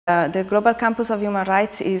The Global Campus of Human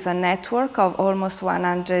Rights is a network of almost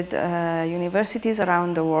 100 universities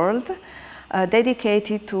around the world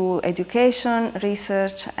dedicated to education,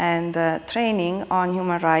 research, and training on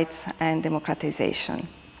human rights and democratization.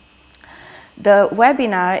 The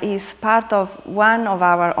webinar is part of one of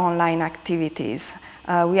our online activities.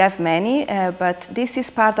 We have many, but this is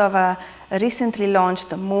part of a recently launched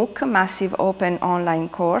MOOC, Massive Open Online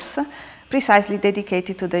Course, precisely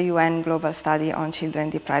dedicated to the UN Global Study on Children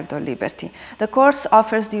Deprived of Liberty. The course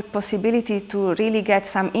offers the possibility to really get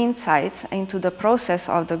some insights into the process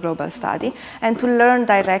of the global study and to learn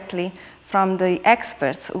directly from the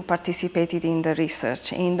experts who participated in the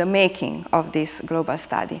research, in the making of this global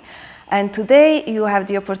study. And today you have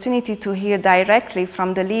the opportunity to hear directly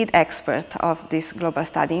from the lead expert of this global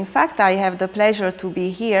study. In fact, I have the pleasure to be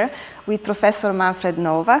here with Professor Manfred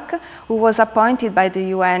Nowak, who was appointed by the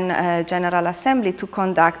UN General Assembly to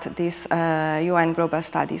conduct this UN global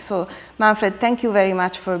study. So, Manfred, thank you very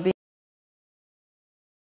much for being here.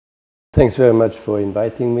 Thanks very much for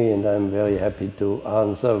inviting me, and I'm very happy to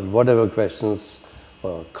answer whatever questions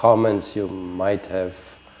or comments you might have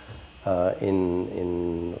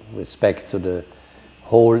in respect to the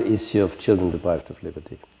whole issue of children deprived of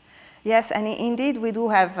liberty. Yes, and indeed we do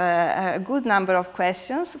have a good number of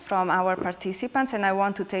questions from our participants, and I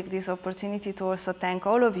want to take this opportunity to also thank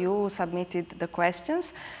all of you who submitted the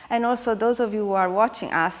questions, and also those of you who are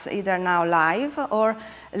watching us either now live or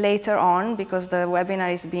later on, because the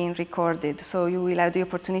webinar is being recorded, so you will have the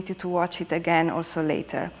opportunity to watch it again also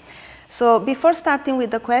later. So before starting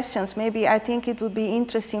with the questions, maybe I think it would be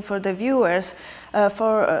interesting for the viewers,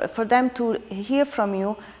 for them to hear from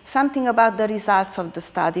you something about the results of the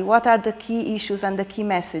study. What are the key issues and the key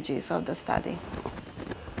messages of the study?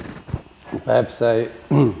 Perhaps I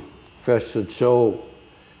first should show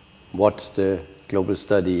what the global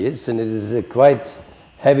study is, and it is a quite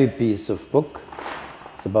heavy piece of book.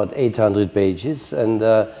 It's about 800 pages, and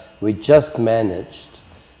we just managed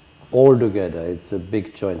all together, it's a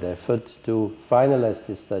big joint effort to finalize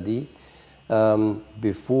this study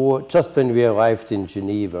just when we arrived in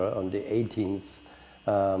Geneva on the 18th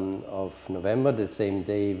of November, the same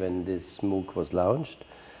day when this MOOC was launched.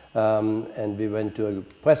 And we went to a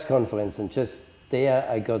press conference, and just there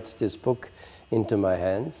I got this book into my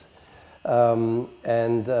hands. Yeah,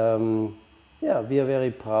 we are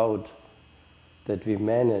very proud that we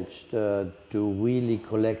managed to really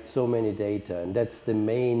collect so many data, and that's the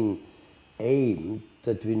main aim,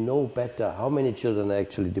 that we know better how many children are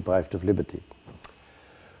actually deprived of liberty.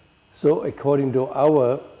 So according to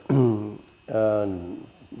our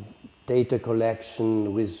data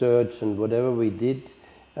collection, research, and whatever we did,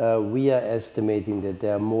 we are estimating that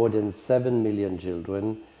there are more than 7 million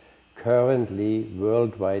children currently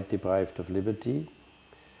worldwide deprived of liberty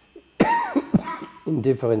in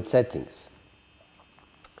different settings.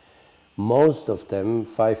 Most of them,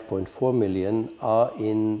 5.4 million, are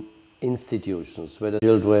in institutions, where the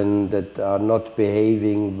children that are not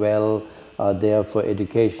behaving well are there for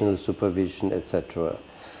educational supervision, etc.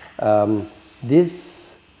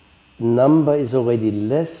 This number is already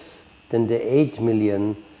less than the 8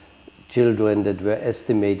 million children that were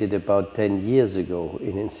estimated about 10 years ago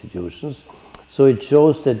in institutions. So it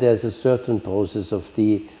shows that there's a certain process of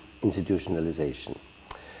de-institutionalization.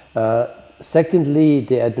 Secondly,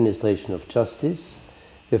 the administration of justice.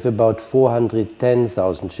 We have about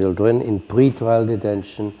 410,000 children in pre-trial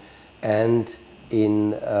detention and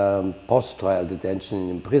in post-trial detention and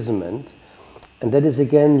imprisonment. And that is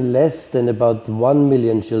again less than about 1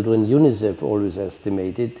 million children UNICEF always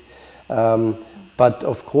estimated. But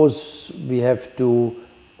of course, we have to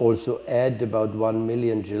also add about 1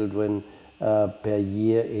 million children per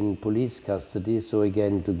year in police custody. So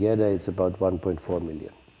again, together it's about 1.4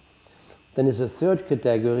 million. Then there's a third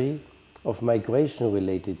category of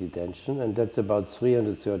migration-related detention, and that's about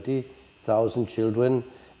 330,000 children.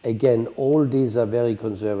 Again, all these are very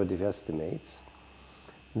conservative estimates.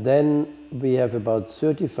 Then we have about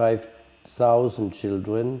 35,000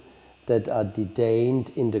 children that are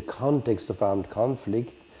detained in the context of armed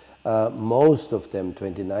conflict. Most of them,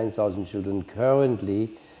 29,000 children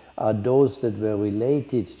currently, are those that were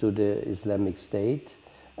related to the Islamic State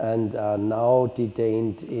and are now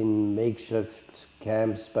detained in makeshift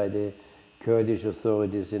camps by the Kurdish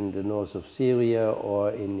authorities in the north of Syria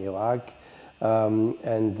or in Iraq,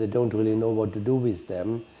 and they don't really know what to do with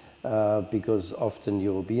them because often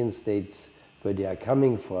European states where they are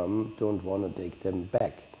coming from don't want to take them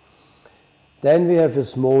back. Then we have a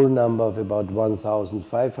small number of about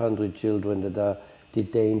 1,500 children that are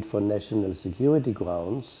detained for national security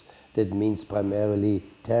grounds. That means primarily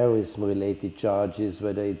terrorism-related charges,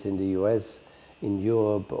 whether it's in the US, in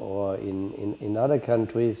Europe or in other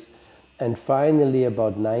countries. And finally,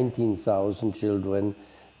 about 19,000 children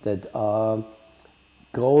that are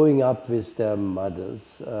growing up with their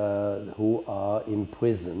mothers who are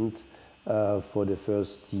imprisoned for the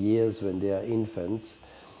first years when they are infants.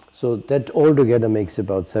 So that altogether makes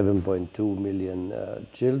about 7.2 million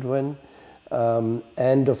children.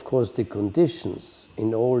 And of course the conditions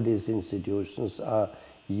in all these institutions are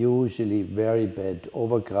usually very bad,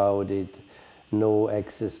 overcrowded, no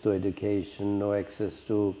access to education, no access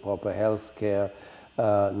to proper health care,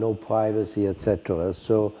 no privacy, etc.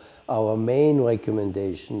 So our main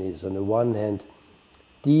recommendation is, on the one hand,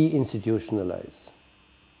 deinstitutionalize.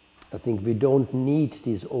 I think we don't need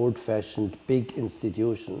these old-fashioned big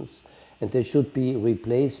institutions, and they should be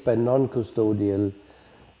replaced by non-custodial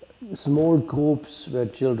small groups where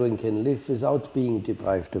children can live without being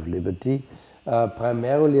deprived of liberty,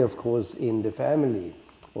 primarily, of course, in the family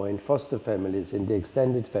or in foster families, in the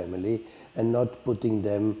extended family, and not putting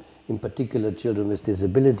them, in particular children with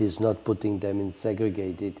disabilities, not putting them in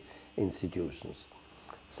segregated institutions.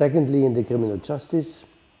 Secondly, in the criminal justice,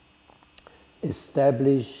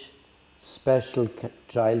 establish special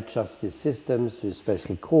child justice systems with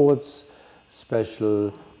special courts,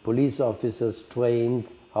 special police officers trained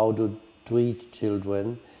how to treat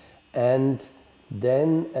children, and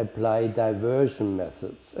then apply diversion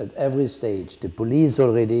methods at every stage. The police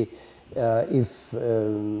already, if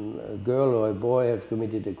a girl or a boy have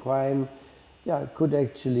committed a crime, could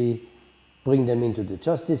actually bring them into the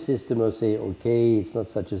justice system or say, okay, it's not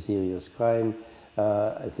such a serious crime.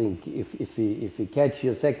 I think if we catch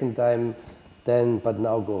you a second time, then, but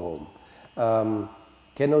now go home.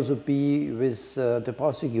 Can also be with the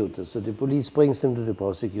prosecutor. So the police brings them to the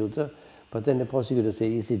prosecutor, but then the prosecutor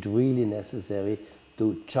says, is it really necessary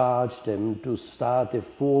to charge them to start a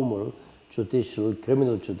formal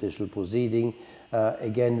criminal judicial proceeding?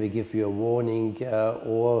 Again, we give you a warning,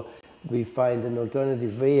 or we find an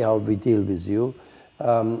alternative way how we deal with you.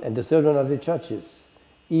 And the third one are the judges.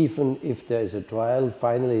 Even if there is a trial,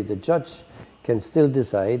 finally the judge can still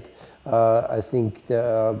decide. I think there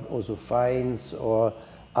are also fines or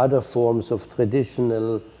other forms of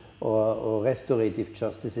traditional or restorative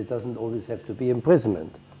justice. It doesn't always have to be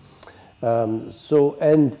imprisonment.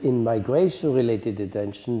 And in migration-related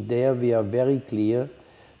detention, there we are very clear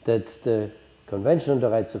that the Convention on the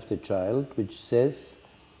Rights of the Child, which says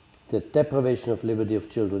that deprivation of liberty of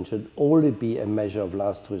children should only be a measure of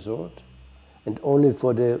last resort, and only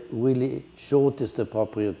for the really shortest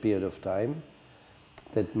appropriate period of time,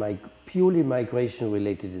 that purely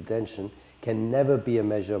migration-related detention can never be a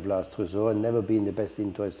measure of last resort and never be in the best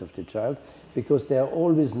interest of the child, because there are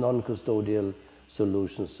always non-custodial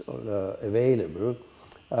solutions available.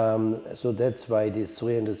 So that's why these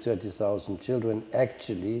 330,000 children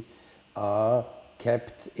actually are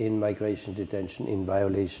kept in migration detention in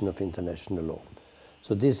violation of international law.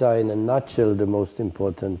 So these are, in a nutshell, the most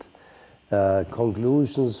important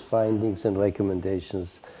conclusions, findings and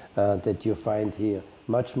recommendations that you find here,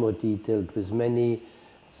 much more detailed with many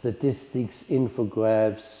statistics,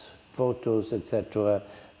 infographics, photos, etc.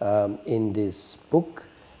 In this book,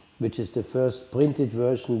 which is the first printed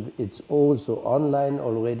version. It's also online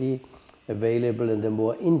already available, and the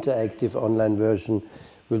more interactive online version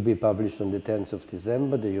will be published on the 10th of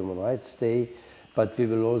December, the Human Rights Day, but we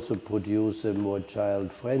will also produce a more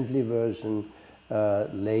child-friendly version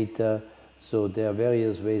later. So there are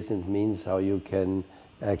various ways and means how you can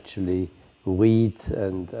actually read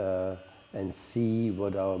and see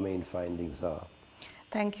what our main findings are.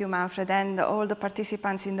 Thank you, Manfred. And all the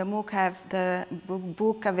participants in the MOOC have the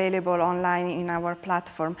book available online in our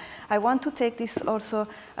platform. I want to take this also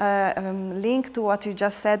link to what you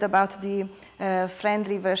just said about the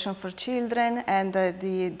friendly version for children and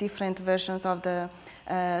the different versions of the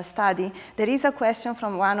study. There is a question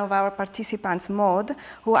from one of our participants, Maud,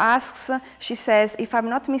 who asks, she says, if I'm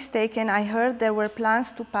not mistaken, I heard there were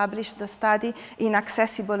plans to publish the study in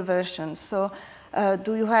accessible versions. So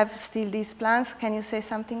do you have still these plans? Can you say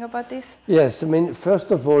something about this? Yes, I mean,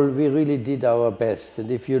 first of all, we really did our best.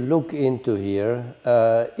 And if you look into here,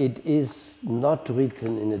 it is not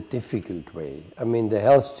written in a difficult way. I mean, the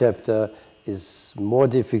health chapter is more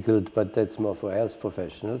difficult, but that's more for health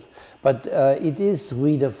professionals. But it is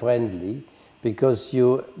reader-friendly, because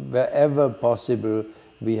wherever possible,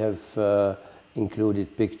 we have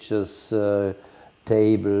included pictures,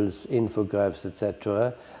 tables, infographics,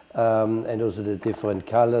 etc. And also the different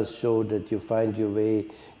colors show that you find your way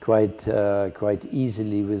quite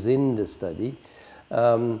easily within the study.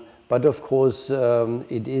 But of course,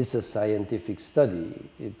 it is a scientific study.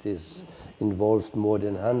 It is involved more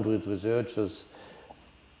than 100 researchers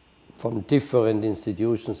from different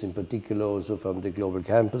institutions, in particular also from the Global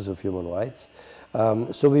Campus of Human Rights.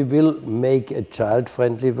 So we will make a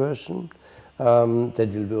child-friendly version that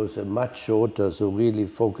will be also much shorter, so really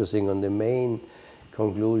focusing on the main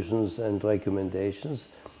conclusions and recommendations.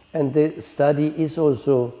 And the study is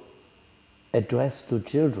also addressed to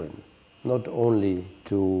children, not only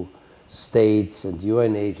to states and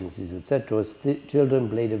UN agencies, etc. Children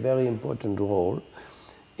played a very important role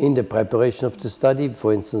in the preparation of the study.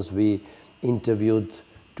 For instance, we interviewed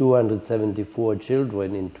 274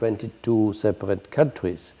 children in 22 separate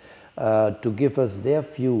countries to give us their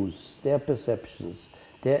views, their perceptions,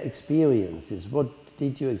 their experiences. What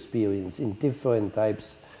did you experience in different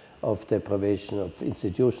types of deprivation of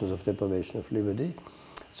institutions of deprivation of liberty?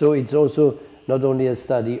 So it's also not only a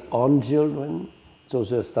study on children, it's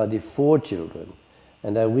also a study for children.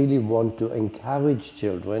 And I really want to encourage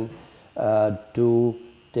children to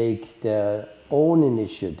take their own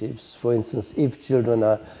initiatives. For instance, if children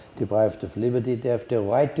are deprived of liberty, they have the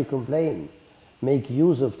right to complain. Make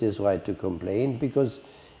use of this right to complain, because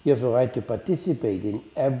you have a right to participate in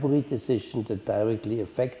every decision that directly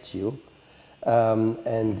affects you.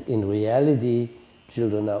 And in reality,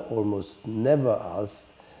 children are almost never asked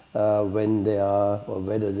when they are, or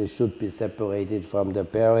whether they should be separated from their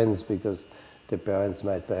parents, because the parents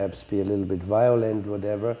might perhaps be a little bit violent,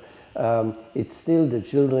 whatever. It's still the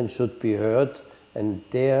children should be heard, and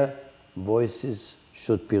their voices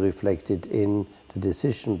should be reflected in the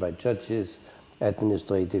decision by judges,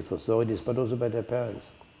 administrative authorities, but also by their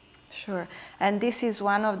parents. Sure, and this is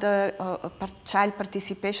one of the, child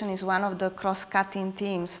participation is one of the cross-cutting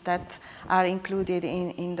themes that are included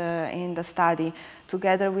in the study,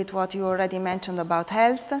 together with what you already mentioned about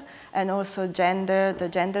health, and also gender, the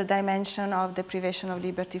gender dimension of deprivation of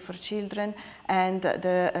liberty for children, and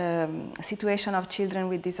the situation of children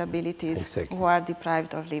with disabilities who are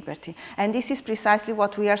deprived of liberty. And this is precisely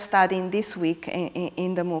what we are studying this week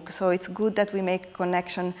in the MOOC, so it's good that we make a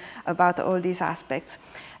connection about all these aspects.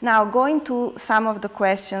 Now, going to some of the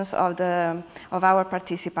questions of our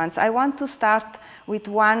participants, I want to start with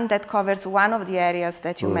one that covers one of the areas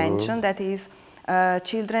that you mentioned, that is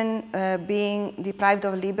children being deprived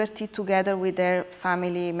of liberty together with their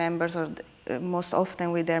family members, or most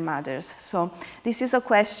often with their mothers. So this is a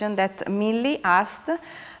question that Millie asked.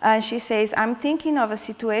 She says, I'm thinking of a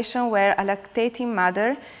situation where a lactating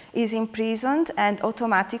mother is imprisoned and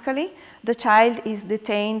automatically the child is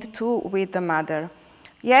detained too with the mother.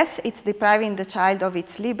 Yes, it's depriving the child of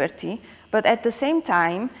its liberty, but at the same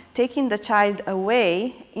time, taking the child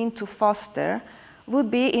away into foster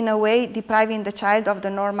would be, in a way, depriving the child of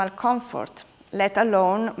the normal comfort, let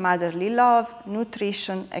alone motherly love,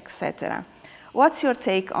 nutrition, etc. What's your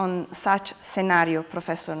take on such scenario,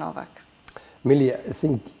 Professor Nowak? Millie, I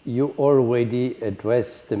think you already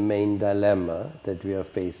addressed the main dilemma that we are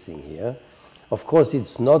facing here. Of course,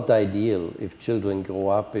 it's not ideal if children grow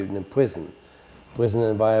up in a prison. Prison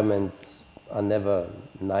environments are never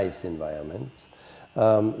nice environments.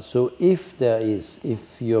 So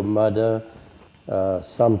if your mother,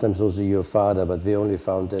 sometimes also your father, but we only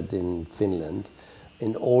found that in Finland,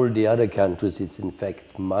 in all the other countries it's in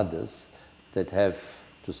fact mothers that have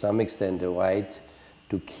to some extent a right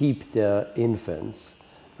to keep their infants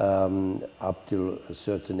up to a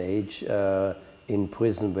certain age in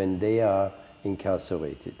prison when they are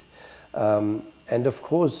incarcerated. And of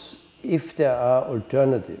course, if there are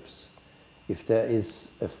alternatives, if there is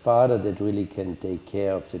a father that really can take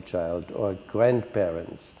care of the child, or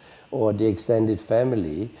grandparents, or the extended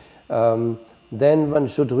family, then one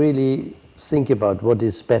should really think about what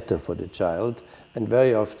is better for the child, and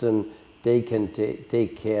very often they can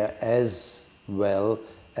take care as well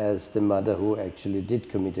as the mother who actually did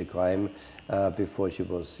commit a crime before she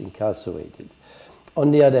was incarcerated. On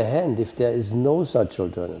the other hand, if there is no such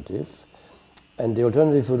alternative, and the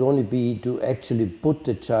alternative would only be to actually put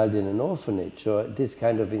the child in an orphanage or this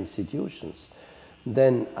kind of institutions,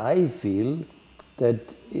 then I feel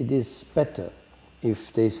that it is better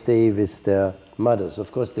if they stay with their mothers.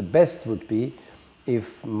 Of course, the best would be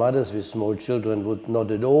if mothers with small children would not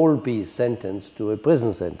at all be sentenced to a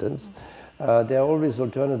prison sentence. There are always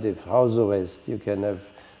alternatives, house arrest, you can have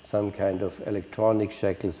some kind of electronic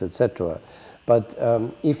shackles, etc. But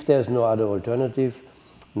if there's no other alternative,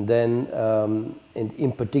 then, and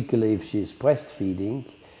in particular if she is breastfeeding,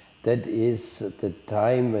 that is the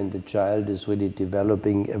time when the child is really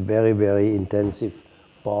developing a very, very intensive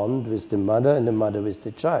bond with the mother and the mother with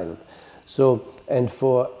the child. So,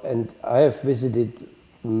 and I have visited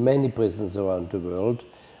many prisons around the world,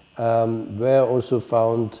 where I also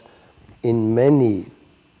found in many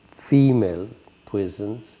female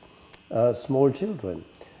prisons small children.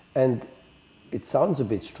 And it sounds a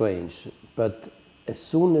bit strange, but as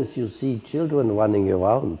soon as you see children running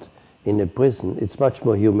around in a prison, it's much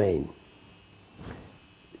more humane.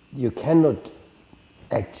 You cannot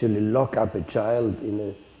actually lock up a child in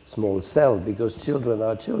a small cell because children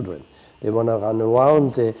are children. They want to run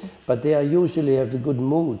around, but they usually have a good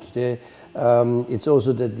mood. It's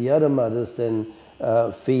also that the other mothers then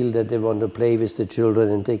feel that they want to play with the children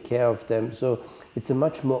and take care of them. So it's a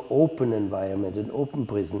much more open environment, an open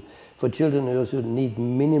prison. For children who also need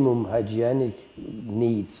minimum hygienic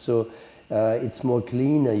needs, so it's more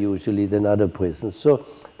cleaner usually than other prisons. So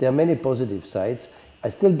there are many positive sides. I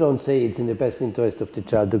still don't say it's in the best interest of the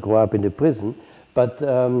child to grow up in the prison, but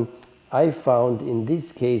I found in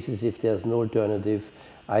these cases, if there's no alternative,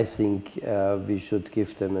 I think we should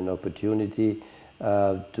give them an opportunity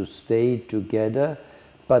to stay together,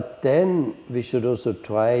 but then we should also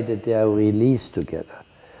try that they are released together.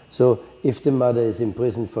 So if the mother is in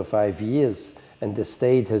prison for 5 years and the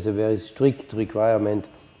state has a very strict requirement,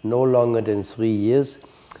 no longer than 3 years,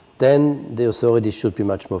 then the authorities should be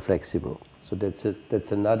much more flexible. So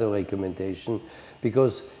that's another recommendation,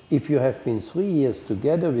 because if you have been 3 years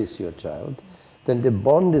together with your child, then the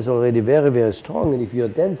bond is already very, very strong, and if you're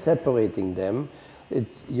then separating them,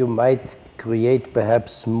 you might create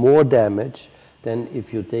perhaps more damage than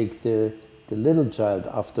if you take the little child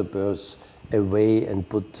after birth away and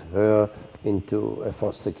put her into a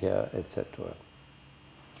foster care, etc.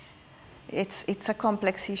 It's a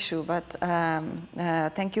complex issue, but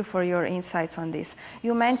thank you for your insights on this.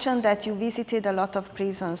 You mentioned that you visited a lot of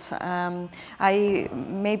prisons. I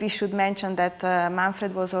maybe should mention that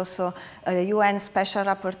Manfred was also a UN Special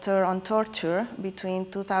Rapporteur on torture between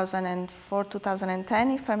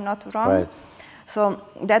 2004-2010, if I'm not wrong. Right. So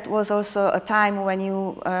that was also a time when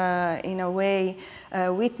you, in a way,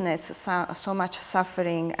 witnessed so much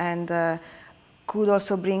suffering and could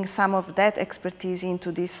also bring some of that expertise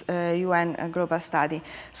into this UN global study.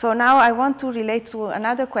 So now I want to relate to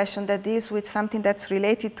another question that deals with something that's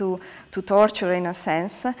related to torture in a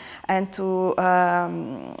sense, and to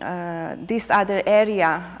this other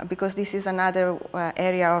area, because this is another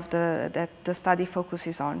area of that the study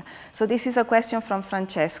focuses on. So this is a question from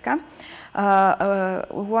Francesca,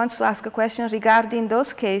 who wants to ask a question regarding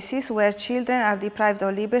those cases where children are deprived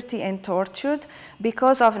of liberty and tortured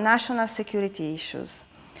because of national security issues.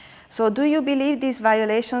 So do you believe these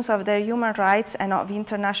violations of their human rights and of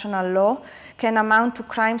international law can amount to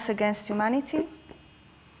crimes against humanity?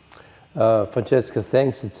 Francesca,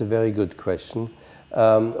 thanks. It's a very good question.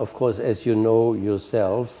 Of course, as you know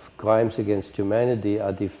yourself, crimes against humanity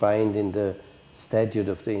are defined in the statute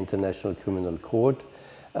of the International Criminal Court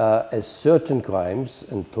as certain crimes,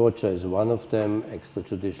 and torture is one of them,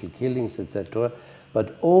 extrajudicial killings, etc.,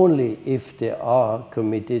 but only if they are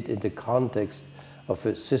committed in the context of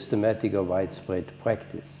a systematic or widespread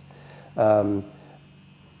practice.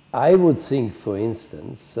 I would think, for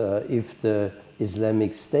instance, if the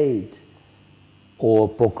Islamic State or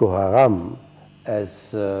Boko Haram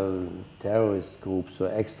as terrorist groups or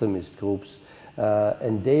extremist groups,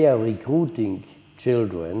 and they are recruiting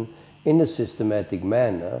children in a systematic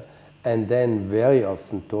manner and then very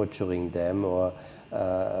often torturing them or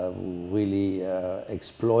really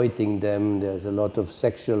exploiting them. There's a lot of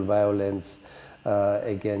sexual violence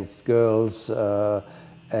against girls,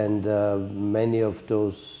 and many of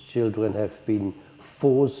those children have been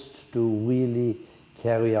forced to really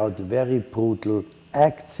carry out very brutal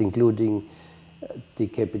acts, including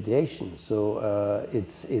decapitation. So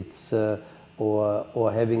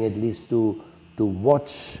or having at least to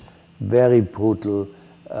watch very brutal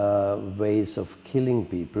ways of killing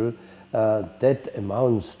people. That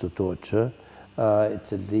amounts to torture.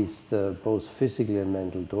 It's at least both physical and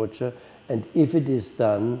mental torture. And if it is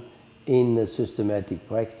done in a systematic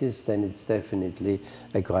practice, then it's definitely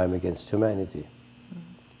a crime against humanity.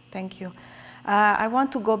 Thank you. I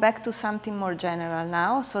want to go back to something more general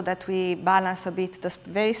now, so that we balance a bit the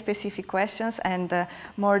very specific questions and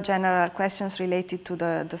more general questions related to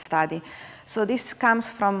the study. So this comes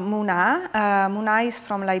from Muna. Muna is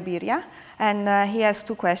from Liberia, and he has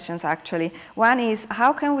two questions actually. One is,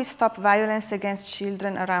 how can we stop violence against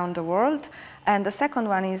children around the world? And the second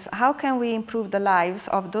one is, how can we improve the lives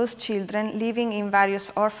of those children living in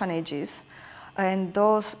various orphanages and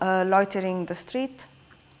those loitering the street?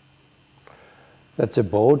 That's a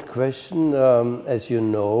broad question. As you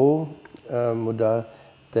know, Muda,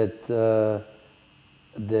 that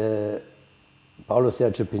Paulo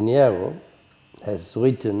Sergio Pinheiro has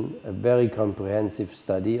written a very comprehensive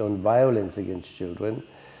study on violence against children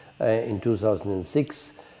in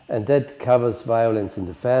 2006, and that covers violence in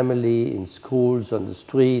the family, in schools, on the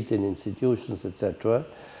street, in institutions, etc.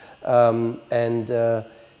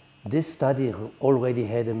 This study already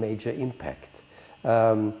had a major impact.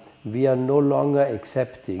 We are no longer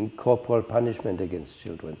accepting corporal punishment against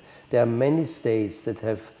children. There are many states that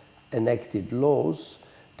have enacted laws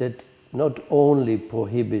that not only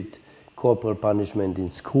prohibit corporal punishment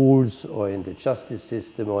in schools or in the justice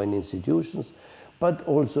system or in institutions, but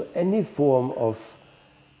also any form of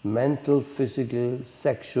mental, physical,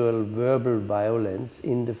 sexual, verbal violence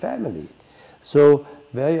in the family. So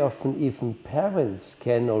very often even parents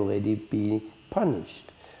can already be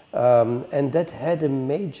punished. And that had a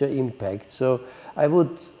major impact. So I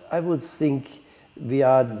would think we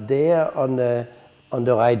are there on the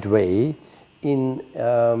right way in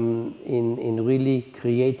really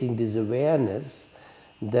creating this awareness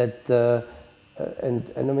that,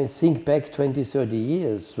 and I mean, think back 20, 30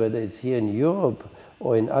 years, whether it's here in Europe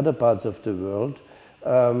or in other parts of the world,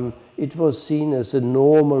 it was seen as a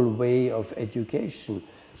normal way of education.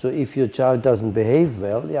 So if your child doesn't behave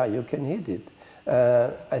well, yeah, you can hit it.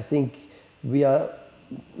 I think we are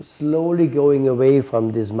slowly going away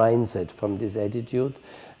from this mindset, from this attitude,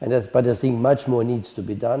 but I think much more needs to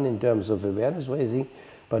be done in terms of awareness raising,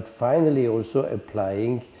 but finally also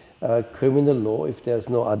applying criminal law if there's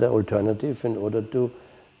no other alternative in order to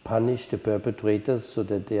punish the perpetrators so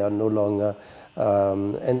that they are no longer,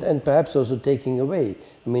 and perhaps also taking away.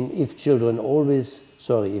 I mean, if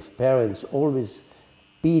parents always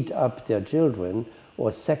beat up their children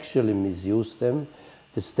or sexually misuse them,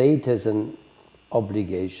 the state has an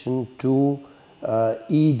obligation to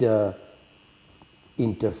either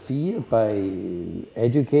interfere by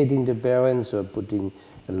educating the parents or putting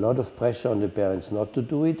a lot of pressure on the parents not to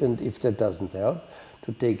do it, and if that doesn't help,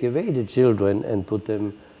 to take away the children and put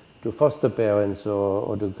them to foster parents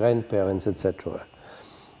or to grandparents, etc.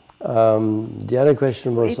 The other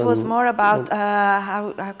question was... It was more about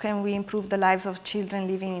how can we improve the lives of children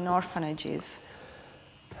living in orphanages?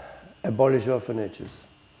 Abolish orphanages.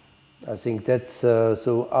 I think that's...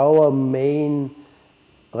 so our main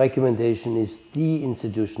recommendation is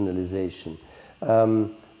deinstitutionalization.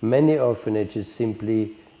 Many orphanages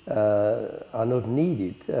simply are not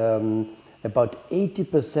needed. About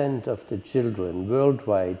 80% of the children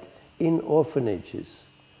worldwide in orphanages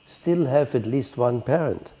still have at least one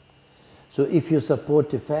parent. So if you support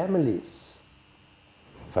the families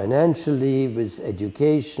financially, with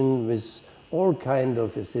education, with all kind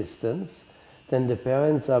of assistance, then the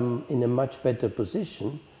parents are in a much better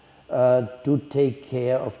position to take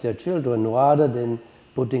care of their children rather than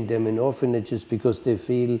putting them in orphanages because they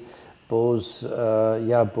feel both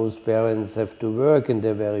parents have to work and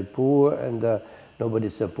they're very poor and nobody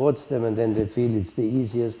supports them, and then they feel it's the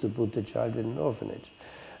easiest to put the child in an orphanage.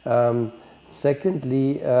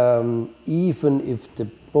 Secondly, even if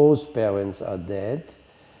both parents are dead,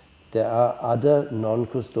 there are other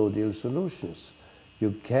non-custodial solutions.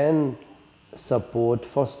 You can support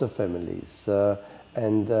foster families. So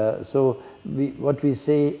what we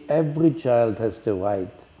say, every child has the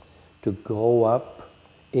right to grow up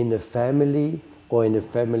in a family or in a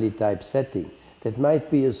family-type setting. That might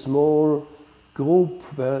be a small group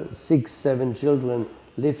where 6, 7 children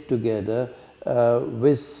live together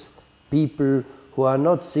with people who are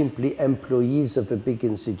not simply employees of a big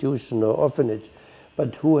institution or orphanage,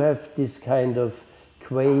 but who have this kind of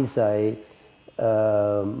quasi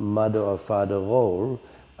mother or father role,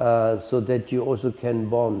 so that you also can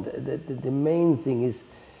bond. The main thing is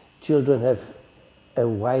children have a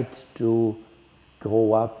right to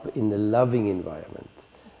grow up in a loving environment.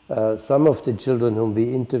 Some of the children whom we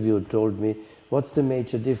interviewed told me, what's the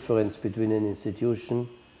major difference between an institution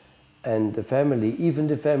and the family? Even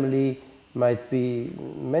the family might be,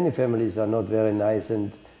 many families are not very nice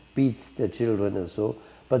and beat their children or so,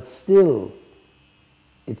 but still,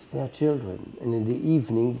 it's their children. And in the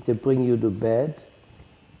evening, they bring you to bed.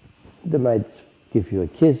 They might give you a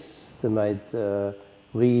kiss, they might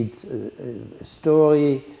read a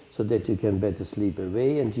story so that you can better sleep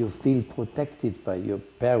away, and you feel protected by your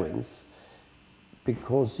parents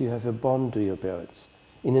because you have a bond to your parents.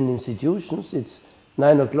 In an institution, it's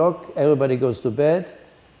 9 o'clock, everybody goes to bed,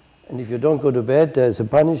 and if you don't go to bed, there's a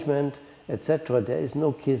punishment, etc. There is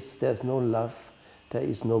no kiss, there's no love, there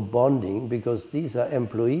is no bonding, because these are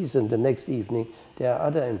employees, and the next evening there are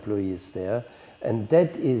other employees there. And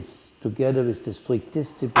that is, together with the strict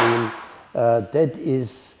discipline, that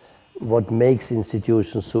is what makes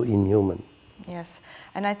institutions so inhuman. Yes,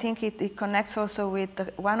 and I think it connects also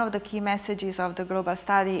with one of the key messages of the global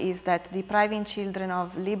study is that depriving children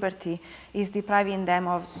of liberty is depriving them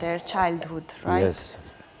of their childhood, right? Yes.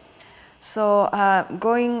 So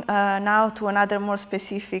going now to another more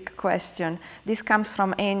specific question. This comes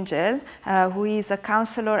from Angel, who is a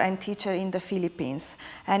counselor and teacher in the Philippines.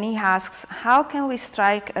 And he asks, how can we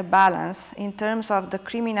strike a balance in terms of the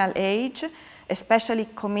criminal age, especially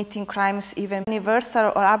committing crimes, even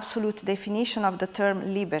universal or absolute definition of the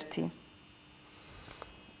term liberty?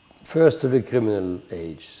 First to the criminal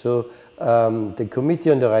age. So the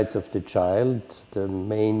Committee on the Rights of the Child, the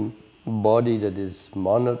main body that is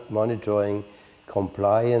monitoring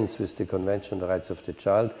compliance with the Convention on the Rights of the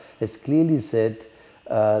Child, has clearly said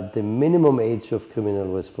the minimum age of criminal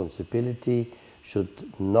responsibility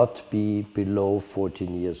should not be below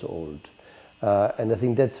 14 years old. And I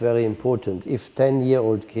think that's very important. If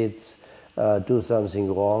 10-year-old kids do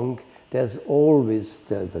something wrong, there's always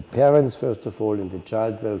the parents, first of all, in the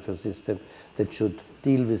child welfare system that should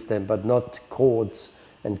deal with them, but not courts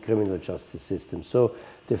and criminal justice systems. So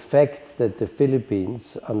the fact that the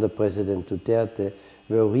Philippines, under President Duterte,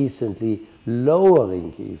 were recently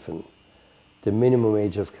lowering even the minimum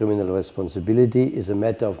age of criminal responsibility is a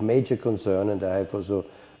matter of major concern, and I have also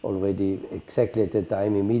already exactly at that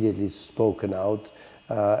time immediately spoken out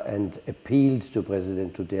and appealed to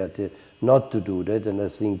President Duterte not to do that, and I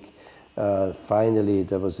think finally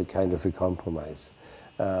there was a kind of a compromise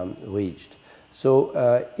reached.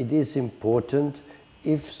 So it is important,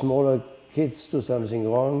 if smaller kids do something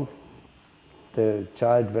wrong, the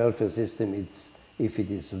child welfare system, if it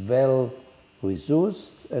is well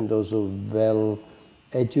resourced and also well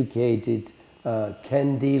educated,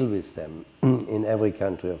 can deal with them in every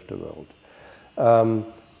country of the world.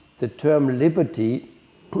 The term liberty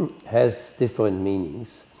has different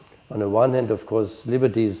meanings. On the one hand, of course,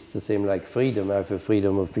 liberty is the same like freedom. I have the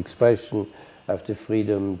freedom of expression, I have the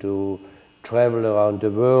freedom to travel around the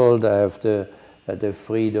world, I have the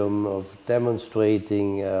freedom of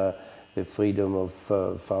demonstrating, the freedom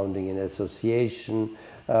of founding an association,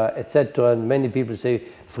 etc. And many people say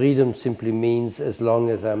freedom simply means as long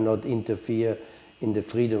as I'm not interfere in the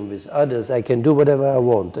freedom with others, I can do whatever I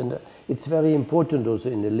want. And it's very important also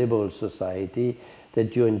in a liberal society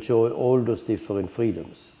that you enjoy all those different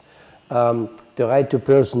freedoms. The right to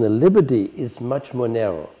personal liberty is much more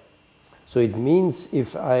narrow. So it means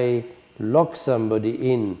if I lock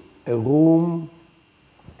somebody in a room,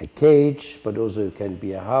 a cage, but also it can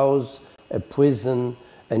be a house, a prison,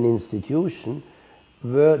 an institution,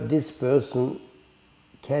 where this person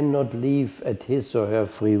cannot leave at his or her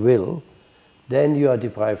free will, then you are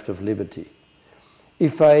deprived of liberty.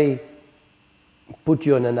 If I put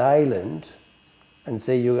you on an island and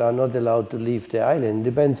say you are not allowed to leave the island, it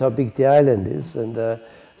depends how big the island is, and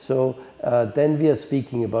then we are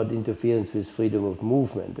speaking about interference with freedom of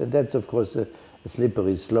movement, and that's of course a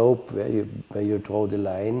slippery slope where you draw the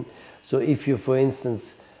line. So if you, for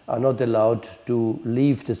instance, are not allowed to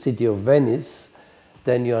leave the city of Venice,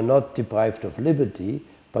 then you are not deprived of liberty,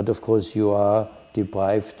 but of course you are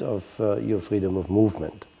deprived of your freedom of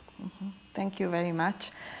movement. Mm-hmm. Thank you very much.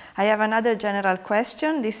 I have another general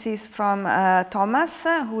question. This is from Thomas,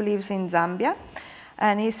 who lives in Zambia.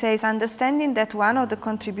 And he says, understanding that one of the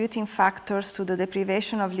contributing factors to the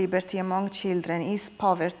deprivation of liberty among children is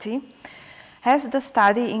poverty, has the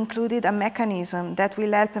study included a mechanism that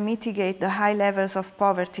will help mitigate the high levels of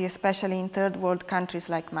poverty, especially in third world countries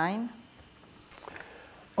like mine?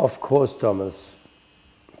 Of course, Thomas,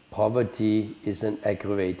 poverty is an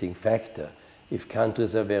aggravating factor. If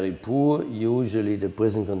countries are very poor, usually the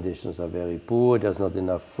prison conditions are very poor, there's not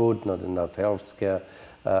enough food, not enough health care,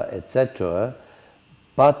 etc.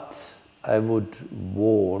 But I would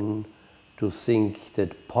warn to think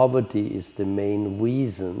that poverty is the main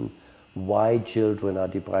reason why children are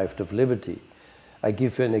deprived of liberty. I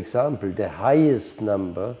give you an example. The highest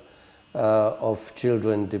number of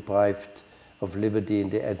children deprived of liberty in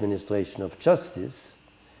the administration of justice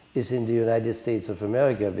is in the United States of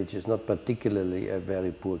America, which is not particularly a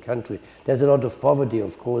very poor country. There's a lot of poverty,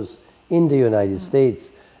 of course, in the United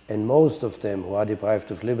States, and most of them who are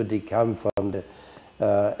deprived of liberty come from the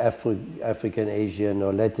African, Asian,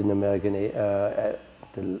 or Latin American, the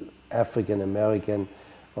African American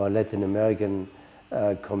or Latin American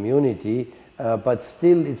community, but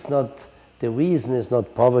still it's not, the reason is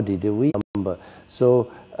not poverty, the reason number.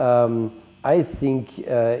 So I think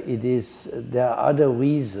there are other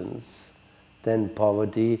reasons than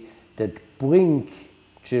poverty that bring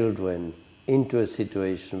children into a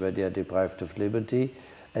situation where they are deprived of liberty,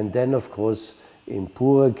 and then of course in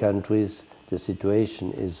poorer countries the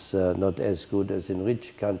situation is not as good as in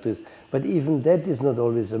rich countries, but even that is not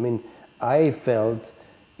always, I mean, I felt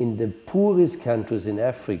in the poorest countries in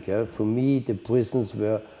Africa, for me the prisons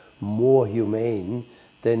were more humane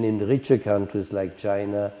than in richer countries like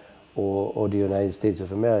China or the United States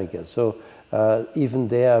of America. So even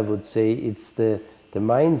there I would say it's the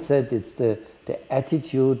mindset, it's the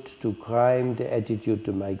attitude to crime, the attitude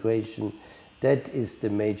to migration. That is the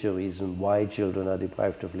major reason why children are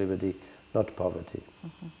deprived of liberty, not poverty.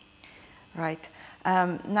 Mm-hmm. Right.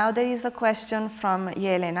 Now there is a question from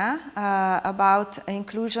Jelena about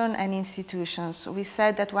inclusion and institutions. We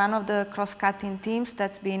said that one of the cross-cutting themes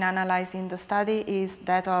that's been analyzed in the study is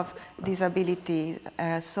that of disability.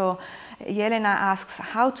 So Jelena asks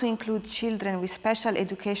how to include children with special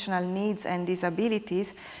educational needs and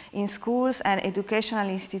disabilities in schools and educational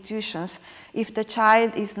institutions if the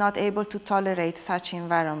child is not able to tolerate such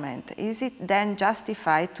environment. Is it then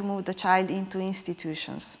justified to move the child into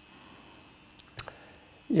institutions?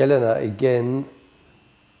 Jelena, again,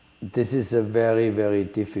 this is a very, very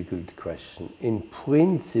difficult question. In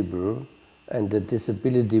principle, and the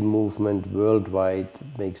disability movement worldwide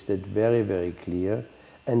makes that very, very clear,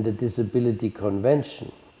 and the Disability Convention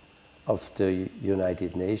of the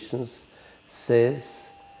United Nations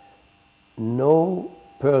says no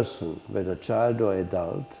person, whether child or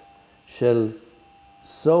adult, shall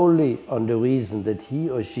solely on the reason that he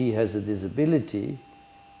or she has a disability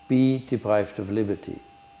be deprived of liberty.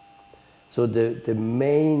 So the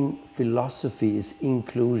main philosophy is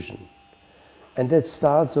inclusion. And that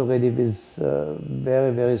starts already with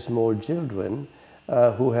very, very small children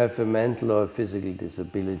who have a mental or physical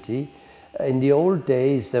disability. In the old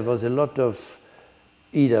days, there was a lot of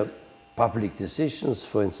either public decisions,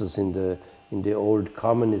 for instance, in the old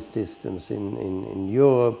communist systems in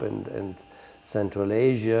Europe and Central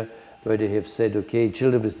Asia, where they have said, okay,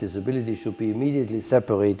 children with disability should be immediately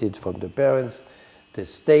separated from the parents. The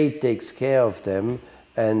state takes care of them,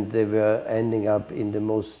 and they were ending up in the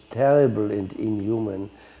most terrible and inhuman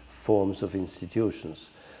forms of institutions.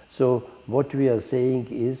 So what we are saying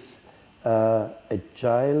is a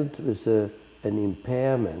child with an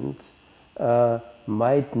impairment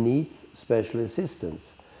might need special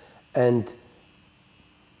assistance. And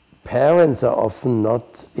parents are often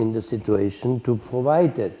not in the situation to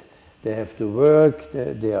provide that. They have to work,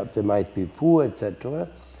 they might be poor, etc.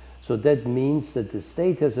 So that means that the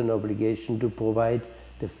state has an obligation to provide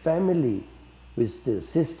the family with the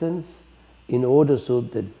assistance in order so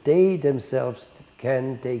that they themselves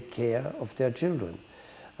can take care of their children.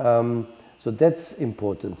 So that's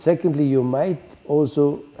important. Secondly, you might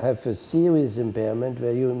also have a serious impairment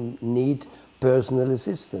where you need personal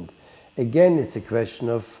assistance. Again, it's a question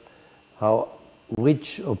of how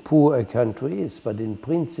rich or poor a country is, but in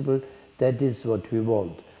principle, that is what we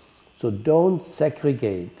want. So don't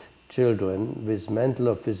segregate children with mental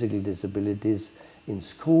or physical disabilities in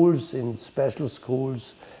schools, in special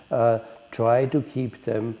schools. Try to keep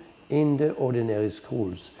them in the ordinary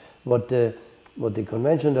schools. What the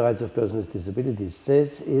Convention on the Rights of Persons with Disabilities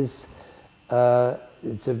says is,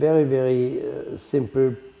 it's a very, very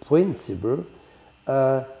simple principle.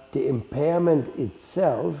 The impairment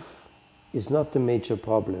itself is not the major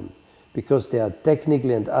problem, because there are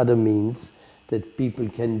technical and other means that people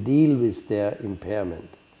can deal with their impairment.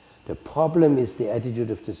 The problem is the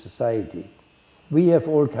attitude of the society. We have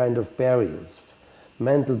all kinds of barriers,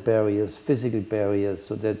 mental barriers, physical barriers,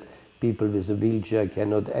 so that people with a wheelchair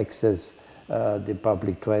cannot access the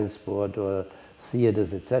public transport or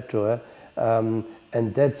theaters, etc.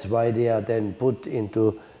 And that's why they are then put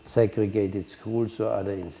into segregated schools or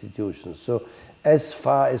other institutions. So as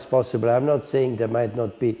far as possible, I'm not saying there might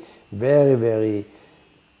not be very, very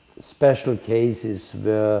special cases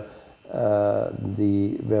where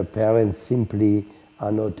where parents simply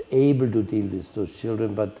are not able to deal with those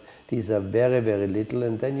children, but these are very, very little.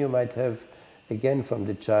 And then you might have, again, from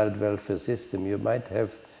the child welfare system, you might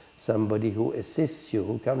have somebody who assists you,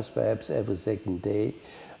 who comes perhaps every second day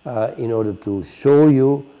in order to show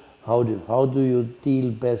you how do you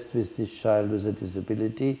deal best with this child with a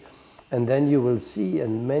disability. And then you will see,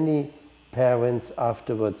 and many parents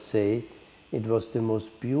afterwards say, it was the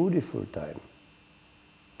most beautiful time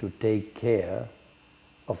to take care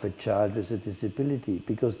of a child with a disability,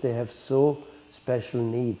 because they have so special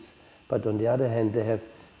needs. But on the other hand,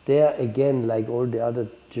 they again, like all the other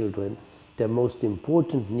children, their most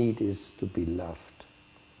important need is to be loved.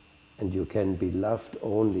 And you can be loved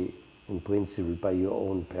only, in principle, by your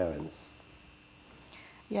own parents.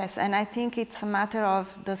 Yes, and I think it's a matter of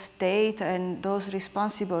the state and those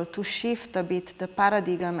responsible to shift a bit the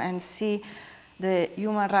paradigm and see the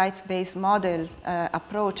human rights-based model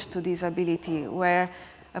approach to disability, where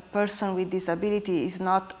a person with disability is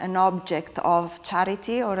not an object of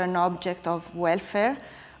charity or an object of welfare,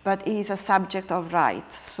 but is a subject of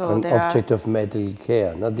rights. So an object of medical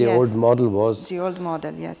care. Now, the old model was the old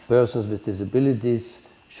model, yes. Persons with disabilities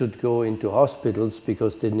should go into hospitals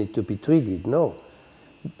because they need to be treated. No.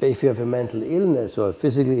 If you have a mental illness or a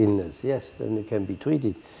physical illness, yes, then it can be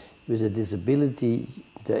treated. With a disability,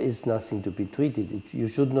 there is nothing to be treated. You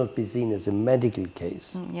should not be seen as a medical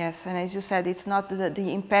case. Yes, and as you said, it's not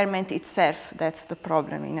the impairment itself that's the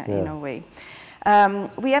problem in a way.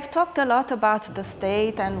 We have talked a lot about the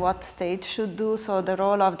state and what state should do, so the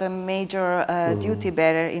role of the major duty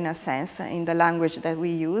bearer in a sense, in the language that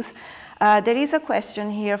we use. There is a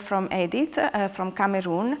question here from Edith from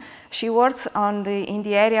Cameroon. She works in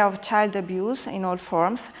the area of child abuse in all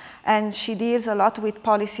forms, and she deals a lot with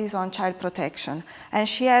policies on child protection. And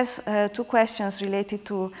she has two questions related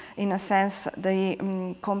to, in a sense,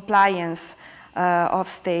 the compliance of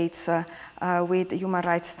states with human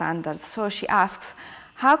rights standards. So she asks,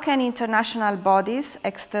 how can international bodies,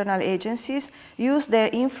 external agencies, use their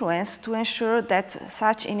influence to ensure that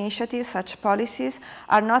such initiatives, such policies,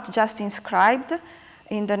 are not just inscribed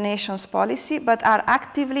in the nation's policy, but are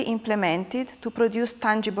actively implemented to produce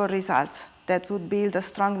tangible results that would build a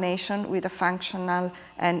strong nation with a functional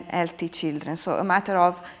and healthy children? So a matter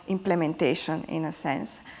of implementation, in a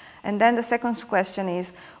sense. And then the second question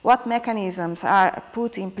is, what mechanisms are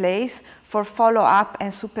put in place for follow-up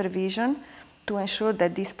and supervision to ensure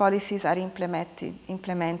that these policies are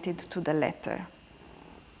implemented to the letter?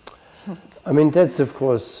 I mean, that's of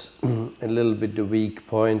course a little bit the weak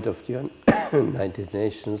point of the United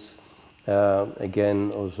Nations.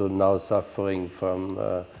 Again, also now suffering from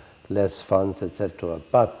less funds, etc.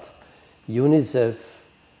 But UNICEF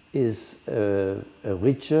is a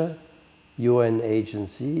richer UN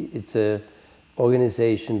agency. It's an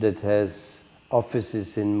organization that has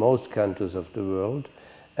offices in most countries of the world,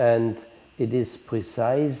 and it is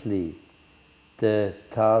precisely the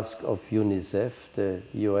task of UNICEF, the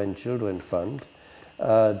UN Children Fund,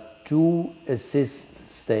 to assist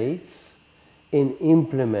states in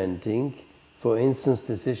implementing, for instance,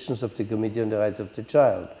 decisions of the Committee on the Rights of the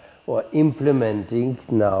Child, or implementing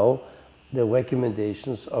now the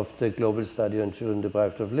recommendations of the Global Study on Children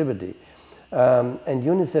Deprived of Liberty. And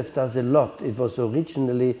UNICEF does a lot. It was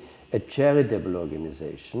originally a charitable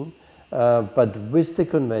organization, but with the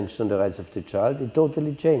Convention on the Rights of the Child, it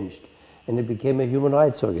totally changed, and it became a human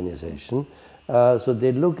rights organization. So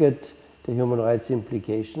they look at the human rights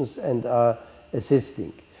implications and are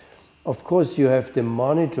assisting. Of course, you have the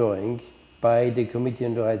monitoring by the Committee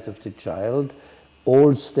on the Rights of the Child.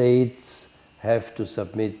 All states have to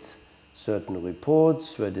submit certain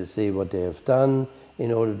reports where they say what they have done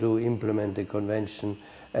in order to implement the convention,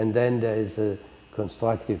 and then there is a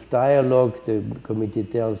constructive dialogue. The committee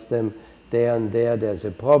tells them there and there's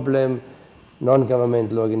a problem.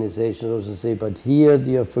 Non-governmental organizations also say, but here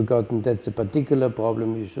you have forgotten, that's a particular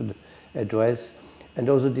problem you should address. And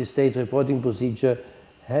also the state reporting procedure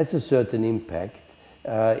has a certain impact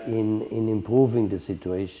in improving the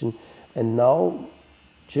situation. And now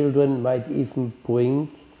children might even bring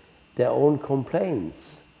their own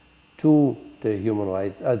complaints to the human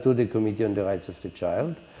rights, to the Committee on the Rights of the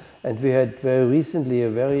Child. And we had very recently a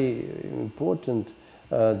very important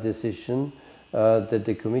decision that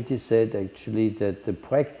the committee said actually that the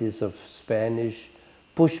practice of Spanish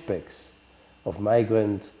pushbacks of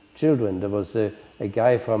migrant children. There was a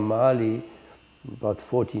guy from Mali, about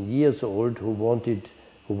 14 years old, who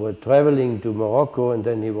were traveling to Morocco, and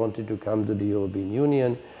then he wanted to come to the European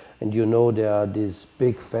Union. And you know there are these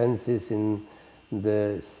big fences in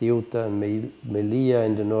the Ceuta and Melilla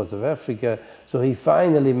in the north of Africa. So he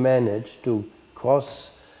finally managed to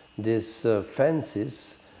cross these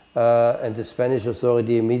fences, and the Spanish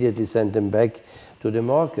authority immediately sent them back to the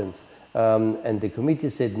Moroccans. And the committee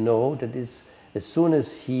said no, that is, as soon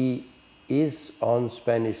as he is on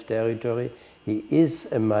Spanish territory, he is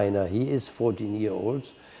a minor, he is 14-year-old,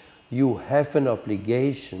 you have an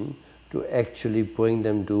obligation to actually bring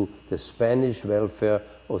them to the Spanish welfare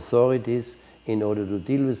authorities in order to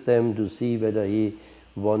deal with them, to see whether he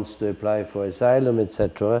wants to apply for asylum,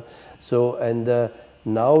 etc. So, and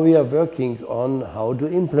now we are working on how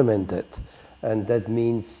to implement that. And that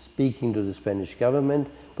means speaking to the Spanish government,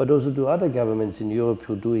 but also to other governments in Europe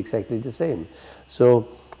who do exactly the same. So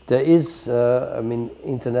there is, I mean,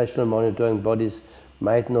 international monitoring bodies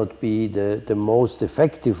might not be the most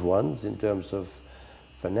effective ones in terms of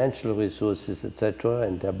financial resources, etc.,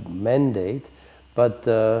 and their mandate, but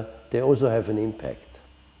they also have an impact.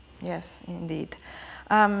 Yes, indeed.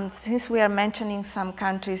 Since we are mentioning some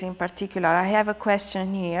countries in particular, I have a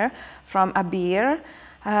question here from Abir.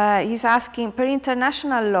 He's asking, per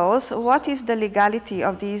international laws, what is the legality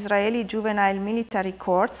of the Israeli juvenile military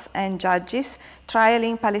courts and judges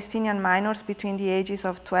trialing Palestinian minors between the ages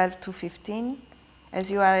of 12 to 15? as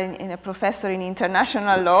you are a professor in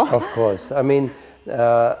international law. Of course. I mean,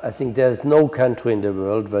 I think there's no country in the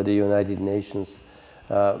world where the United Nations,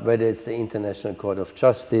 whether it's the International Court of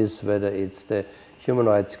Justice, whether it's the Human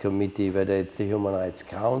Rights Committee, whether it's the Human Rights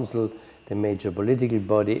Council, the major political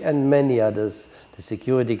body, and many others, the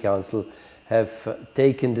Security Council, have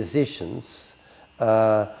taken decisions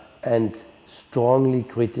and strongly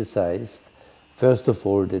criticized, first of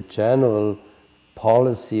all, the general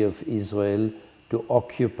policy of Israel to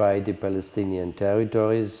occupy the Palestinian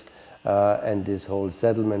territories and this whole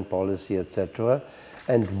settlement policy, etc.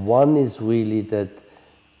 And one is really that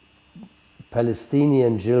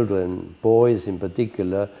Palestinian children, boys in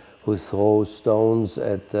particular, who throw stones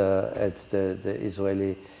at the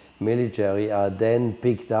Israeli military are then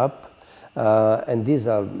picked up, and these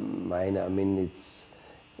are minor. I mean,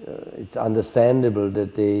 it's understandable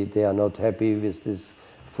that they are not happy with this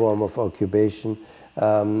form of occupation,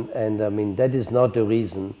 and I mean that is not a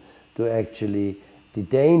reason to actually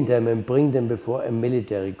detain them and bring them before a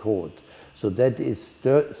military court. So that is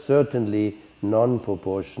certainly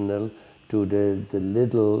non-proportional to the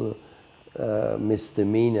little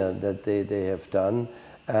misdemeanor that they have done.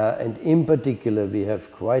 And in particular, we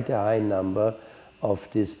have quite a high number of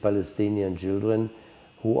these Palestinian children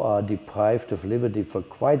who are deprived of liberty for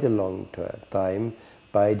quite a long time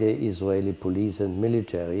by the Israeli police and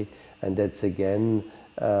military. And that's again,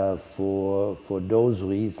 for those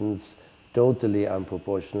reasons, totally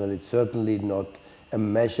unproportional. It's certainly not a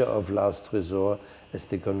measure of last resort as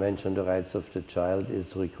the Convention on the Rights of the Child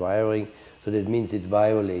is requiring. So that means it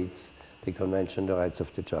violates the Convention on the Rights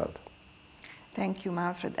of the Child. Thank you,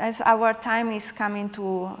 Manfred. As our time is coming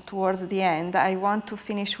towards the end, I want to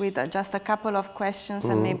finish with just a couple of questions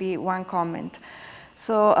and maybe one comment.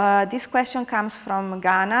 So this question comes from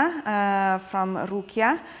Ghana, from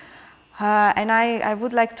Rukia. And I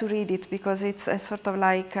would like to read it because it's a sort of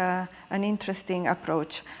like an interesting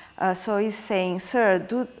approach. So he's saying, sir,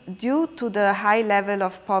 due to the high level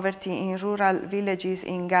of poverty in rural villages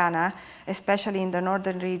in Ghana, especially in the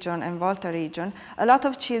northern region and Volta region, a lot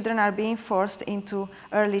of children are being forced into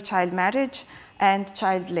early child marriage and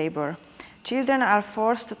child labor. Children are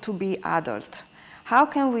forced to be adult. How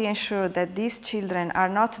can we ensure that these children are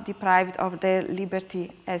not deprived of their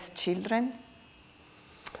liberty as children?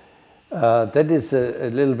 That is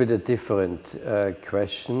a little bit a different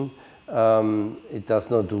question. It does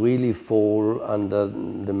not really fall under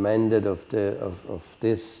the mandate of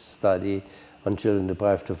this study on children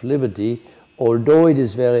deprived of liberty, although it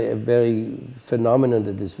is a very phenomenon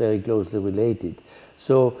that is very closely related.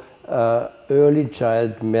 So early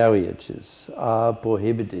child marriages are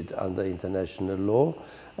prohibited under international law.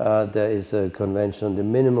 There is a convention on the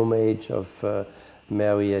minimum age of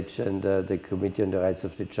marriage, and the Committee on the Rights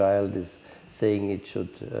of the Child is saying it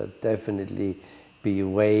should definitely be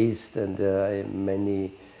raised, and in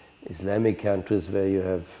many Islamic countries where you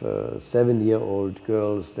have 7-year-old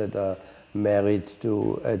girls that are married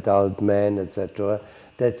to adult men, etc.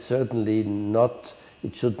 That's certainly not,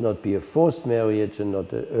 it should not be a forced marriage and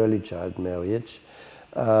not an early child marriage.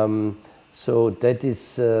 So that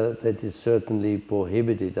is certainly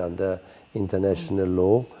prohibited under international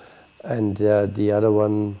law. And the other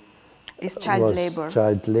one is child labor.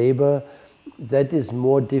 Child labor. That is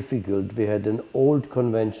more difficult. We had an old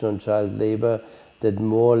convention on child labor that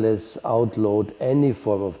more or less outlawed any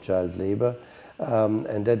form of child labor,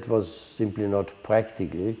 and that was simply not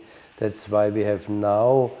practical. That's why we have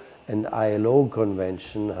now an ILO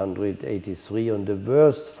convention 183 on the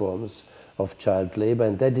worst forms of child labor,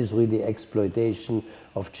 and that is really exploitation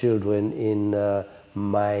of children in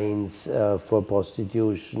mines for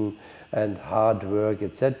prostitution and hard work,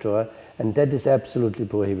 etc. And that is absolutely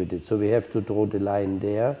prohibited. So we have to draw the line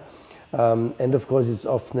there. And of course, it's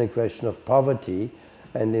often a question of poverty.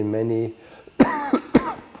 And in many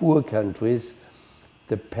poor countries,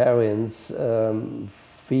 the parents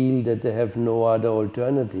feel that they have no other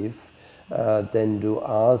alternative than to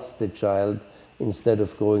ask the child, instead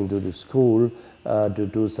of going to the school, to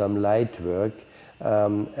do some light work.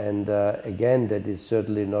 Again, that is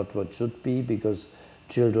certainly not what should be, because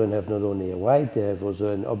children have not only a right, they have also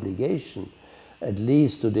an obligation, at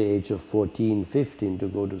least to the age of 14, 15, to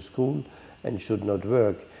go to school and should not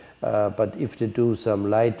work. But if they do some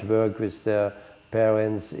light work with their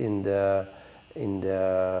parents if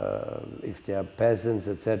they are peasants,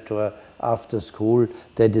 etc., after school,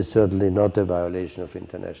 that is certainly not a violation of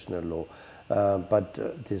international law.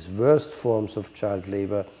 But these worst forms of child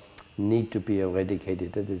labor need to be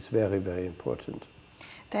eradicated. That is very, very important.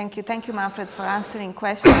 Thank you, Manfred, for answering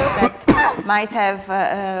questions that might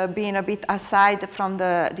have been a bit aside from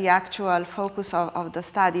the actual focus of the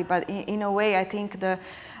study. But in a way, I think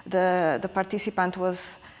the participant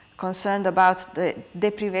was concerned about the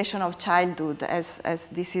deprivation of childhood, as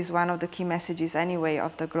this is one of the key messages anyway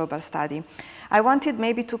of the global study. I wanted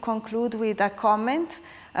maybe to conclude with a comment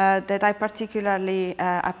that I particularly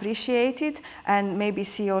appreciated, and maybe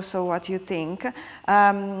see also what you think.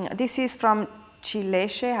 This is from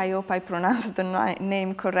Chileshe, I hope I pronounced the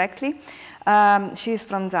name correctly. She's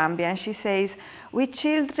from Zambia, and she says, with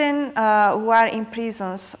children who are in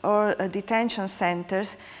prisons or detention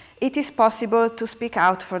centers, it is possible to speak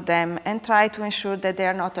out for them and try to ensure that they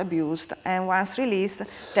are not abused, and once released,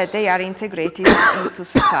 that they are integrated into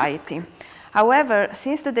society. However,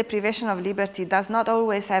 since the deprivation of liberty does not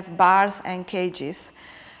always have bars and cages,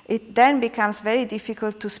 it then becomes very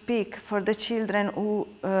difficult to speak for the children who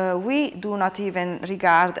we do not even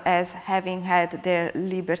regard as having had their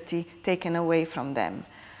liberty taken away from them.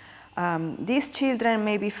 These children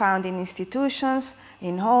may be found in institutions,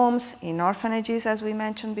 in homes, in orphanages, as we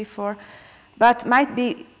mentioned before, but might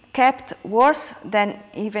be kept worse than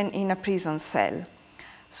even in a prison cell.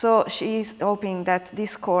 So she is hoping that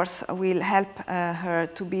this course will help her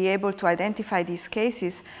to be able to identify these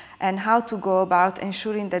cases and how to go about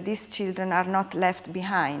ensuring that these children are not left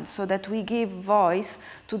behind, so that we give voice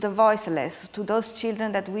to the voiceless, to those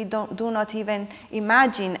children that we do not even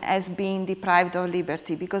imagine as being deprived of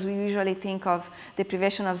liberty, because we usually think of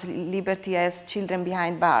deprivation of liberty as children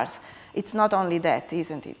behind bars. It's not only that,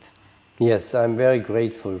 isn't it? Yes, I'm very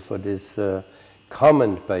grateful for this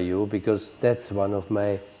comment by you, because that's one of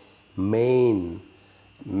my main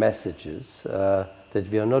messages, that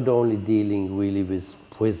we are not only dealing really with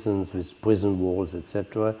prisons, with prison walls,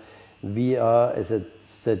 etc. We are, as I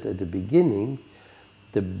said at the beginning,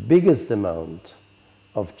 the biggest amount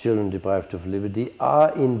of children deprived of liberty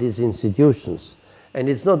are in these institutions. And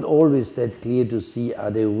it's not always that clear to see,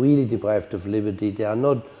 are they really deprived of liberty? They are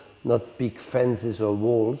not big fences or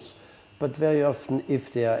walls, but very often,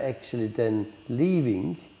 if they are actually then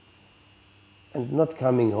leaving and not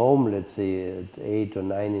coming home, let's say at 8 or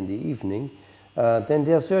 9 in the evening, then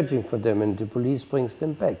they are searching for them and the police brings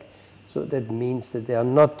them back. So that means that they are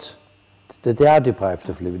not, that they are deprived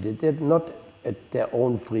of liberty. They're not at their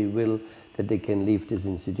own free will that they can leave these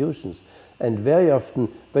institutions. And very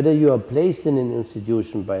often, whether you are placed in an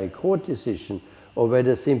institution by a court decision or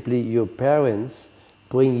whether simply your parents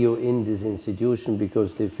bring you in this institution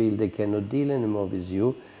because they feel they cannot deal anymore with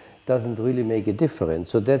you, doesn't really make a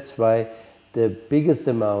difference. So that's why the biggest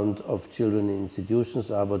amount of children in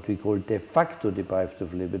institutions are what we call de facto deprived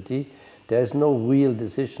of liberty. There is no real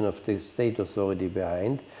decision of the state authority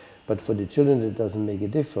behind, but for the children it doesn't make a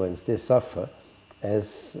difference. They suffer,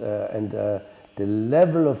 the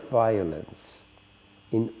level of violence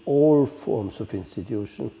in all forms of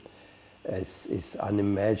institution is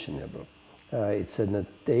unimaginable. It's on a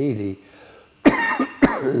daily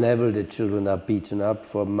level that children are beaten up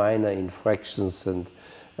for minor infractions and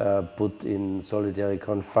put in solitary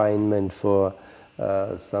confinement for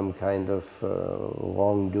some kind of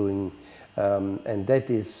wrongdoing. And that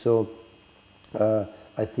is so,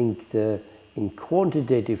 I think in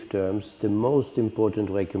quantitative terms, the most important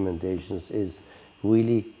recommendations is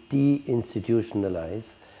really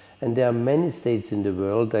de-institutionalize. And there are many states in the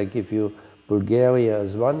world, I give you Bulgaria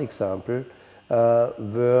as one example,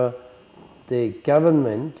 where the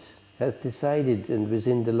government has decided, and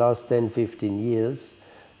within the last 10-15 years,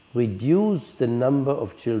 reduce the number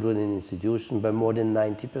of children in institution by more than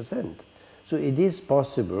 90%. So it is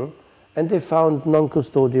possible, and they found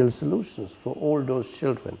non-custodial solutions for all those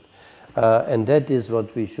children. And that is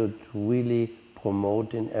what we should really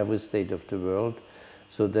promote in every state of the world,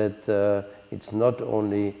 so that it's not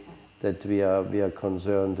only that we are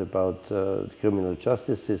concerned about the criminal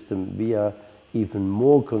justice system, we are even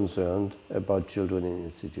more concerned about children in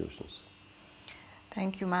institutions.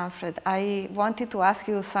 Thank you, Manfred. I wanted to ask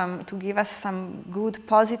you to give us some good,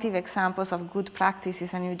 positive examples of good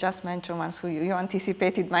practices, and you just mentioned one, so you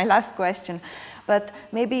anticipated my last question. But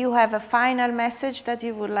maybe you have a final message that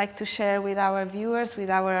you would like to share with our viewers, with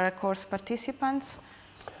our course participants?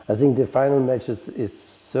 I think the final message is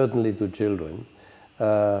certainly to children.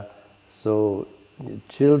 So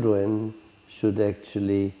children should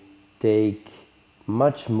actually take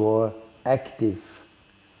much more active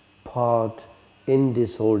part in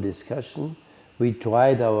this whole discussion. We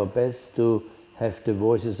tried our best to have the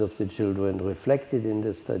voices of the children reflected in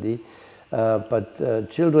the study, but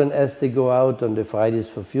children, as they go out on the Fridays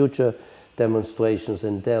for Future demonstrations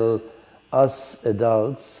and tell us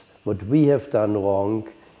adults what we have done wrong,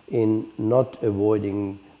 in not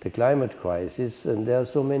avoiding the climate crisis, and there are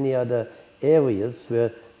so many other areas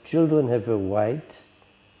where children have a right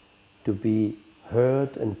to be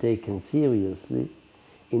heard and taken seriously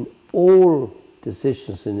in all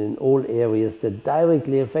decisions and in all areas that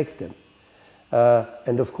directly affect them.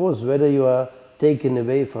 And of course, whether you are taken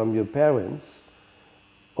away from your parents,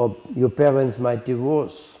 or your parents might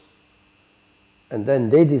divorce, and then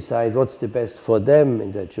they decide what's the best for them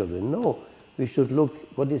and their children. No, we should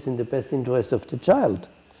look what is in the best interest of the child.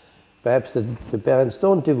 Perhaps that the parents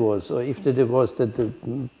don't divorce, or if they divorce, that the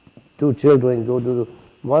two children go to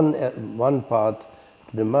one part,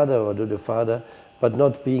 to the mother or to the father, but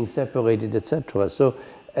not being separated, etc. So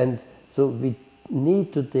we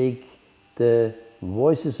need to take the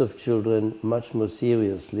voices of children much more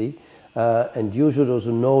seriously, and you should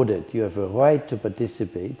also know that you have a right to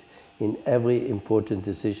participate in every important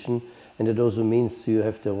decision, and it also means you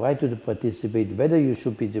have the right to participate whether you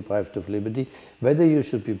should be deprived of liberty, whether you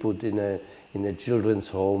should be put in a children's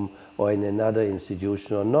home or in another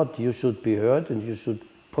institution or not. You should be heard and you should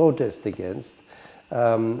protest against.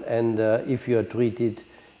 If you are treated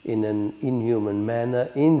in an inhuman manner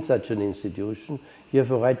in such an institution, you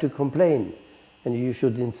have a right to complain. And you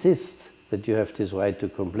should insist that you have this right to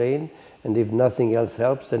complain. And if nothing else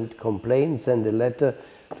helps, then complain, send a letter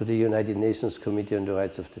to the United Nations Committee on the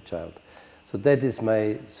Rights of the Child. So that is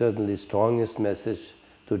my certainly strongest message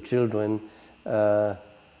to children.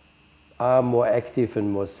 Are more active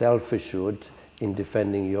and more self-assured in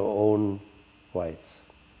defending your own rights.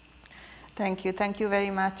 Thank you. Thank you very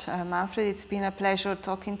much, Manfred. It's been a pleasure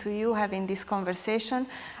talking to you, having this conversation.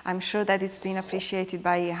 I'm sure that it's been appreciated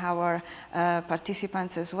by our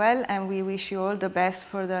participants as well, and we wish you all the best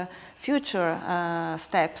for the future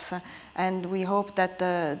steps. And we hope that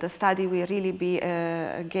the study will really be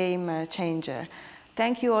a game changer.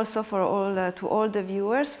 Thank you also to all the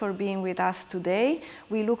viewers for being with us today.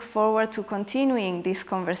 We look forward to continuing this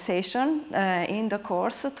conversation in the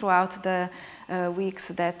course throughout the weeks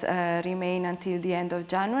that remain until the end of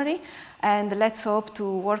January. And let's hope to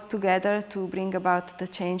work together to bring about the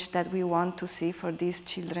change that we want to see for these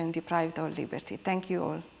children deprived of liberty. Thank you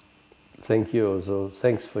all. Thank you also.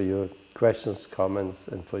 Thanks for your questions, comments,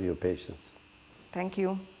 and for your patience. Thank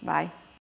you. Bye.